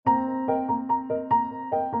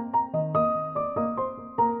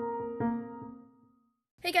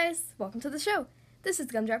Hey guys, welcome to the show. This is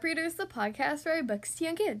Gumdrop Readers, the podcast where I read books to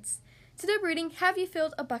young kids. Today we're reading Have You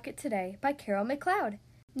Filled a Bucket Today by Carol McLeod.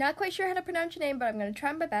 Not quite sure how to pronounce your name, but I'm going to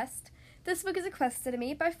try my best. This book is requested to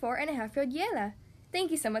me by 4.5-year-old Yela. Thank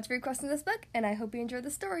you so much for requesting this book, and I hope you enjoy the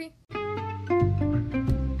story.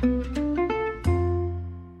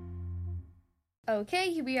 Okay,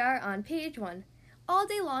 here we are on page 1. All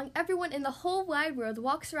day long, everyone in the whole wide world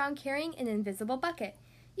walks around carrying an invisible bucket.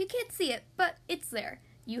 You can't see it, but it's there.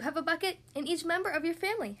 You have a bucket, and each member of your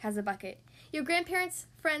family has a bucket. Your grandparents,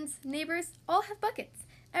 friends, neighbors, all have buckets.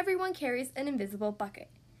 Everyone carries an invisible bucket.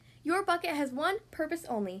 Your bucket has one purpose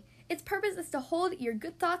only. Its purpose is to hold your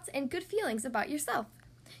good thoughts and good feelings about yourself.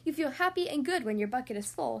 You feel happy and good when your bucket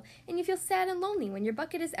is full, and you feel sad and lonely when your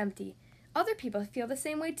bucket is empty. Other people feel the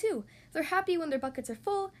same way too. They're happy when their buckets are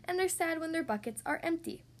full, and they're sad when their buckets are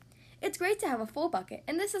empty. It's great to have a full bucket,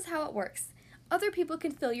 and this is how it works. Other people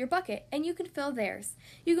can fill your bucket, and you can fill theirs.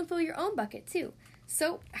 You can fill your own bucket, too.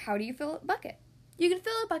 So, how do you fill a bucket? You can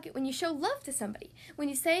fill a bucket when you show love to somebody, when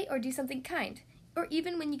you say or do something kind, or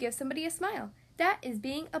even when you give somebody a smile. That is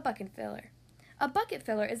being a bucket filler. A bucket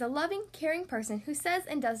filler is a loving, caring person who says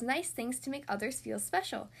and does nice things to make others feel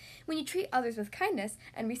special. When you treat others with kindness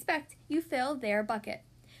and respect, you fill their bucket.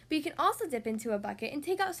 But you can also dip into a bucket and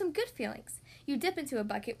take out some good feelings. You dip into a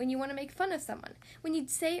bucket when you want to make fun of someone, when you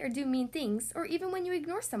say or do mean things, or even when you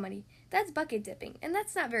ignore somebody. That's bucket dipping, and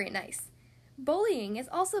that's not very nice. Bullying is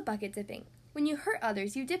also bucket dipping. When you hurt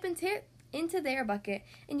others, you dip into their bucket,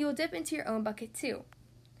 and you will dip into your own bucket too.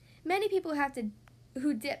 Many people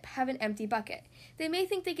who dip have an empty bucket. They may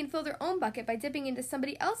think they can fill their own bucket by dipping into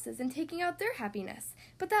somebody else's and taking out their happiness,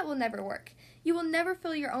 but that will never work. You will never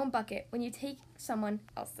fill your own bucket when you take someone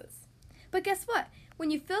else's. But guess what? When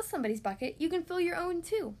you fill somebody's bucket, you can fill your own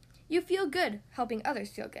too. You feel good helping others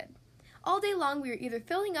feel good. All day long, we are either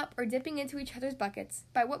filling up or dipping into each other's buckets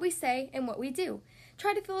by what we say and what we do.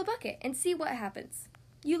 Try to fill a bucket and see what happens.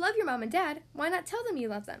 You love your mom and dad. Why not tell them you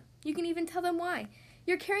love them? You can even tell them why.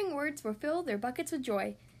 Your caring words will fill their buckets with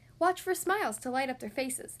joy. Watch for smiles to light up their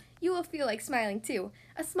faces. You will feel like smiling too.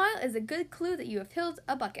 A smile is a good clue that you have filled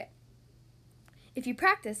a bucket. If you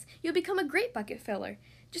practice, you'll become a great bucket filler.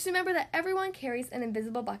 Just remember that everyone carries an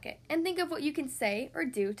invisible bucket, and think of what you can say or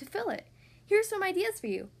do to fill it. Here's some ideas for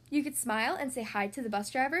you. You could smile and say hi to the bus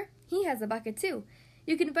driver. He has a bucket too.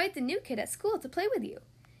 You could invite the new kid at school to play with you.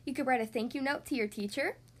 You could write a thank you note to your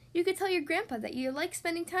teacher. You could tell your grandpa that you like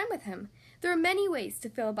spending time with him. There are many ways to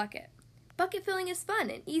fill a bucket. Bucket filling is fun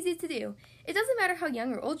and easy to do. It doesn't matter how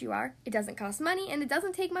young or old you are. It doesn't cost money, and it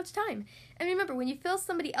doesn't take much time. And remember, when you fill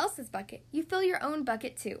somebody else's bucket, you fill your own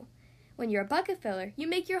bucket too. When you're a bucket filler, you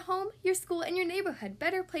make your home, your school, and your neighborhood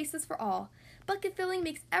better places for all. Bucket filling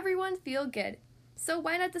makes everyone feel good. So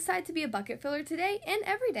why not decide to be a bucket filler today and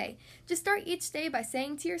every day? Just start each day by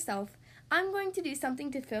saying to yourself, I'm going to do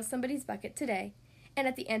something to fill somebody's bucket today. And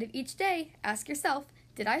at the end of each day, ask yourself,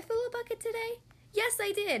 did I fill a bucket today? Yes,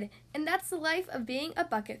 I did. And that's the life of being a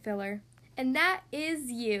bucket filler. And that is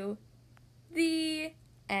you. The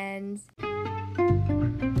end.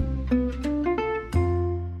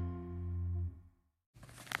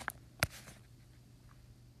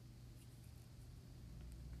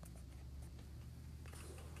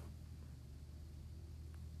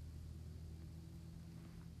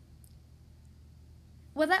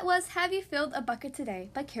 Well, that was Have You Filled a Bucket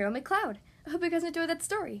Today by Carol McLeod. I hope you guys enjoyed that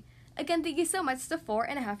story. Again, thank you so much to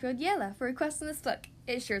 4.5-year-old Yela for requesting this book.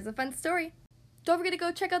 It sure is a fun story. Don't forget to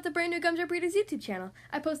go check out the brand new Gumdrop Readers YouTube channel.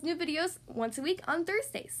 I post new videos once a week on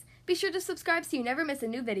Thursdays. Be sure to subscribe so you never miss a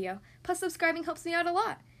new video. Plus, subscribing helps me out a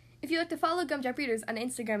lot. If you'd like to follow Gumdrop Readers on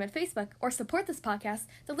Instagram and Facebook, or support this podcast,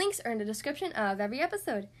 the links are in the description of every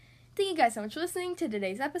episode. Thank you guys so much for listening to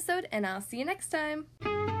today's episode, and I'll see you next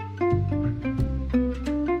time.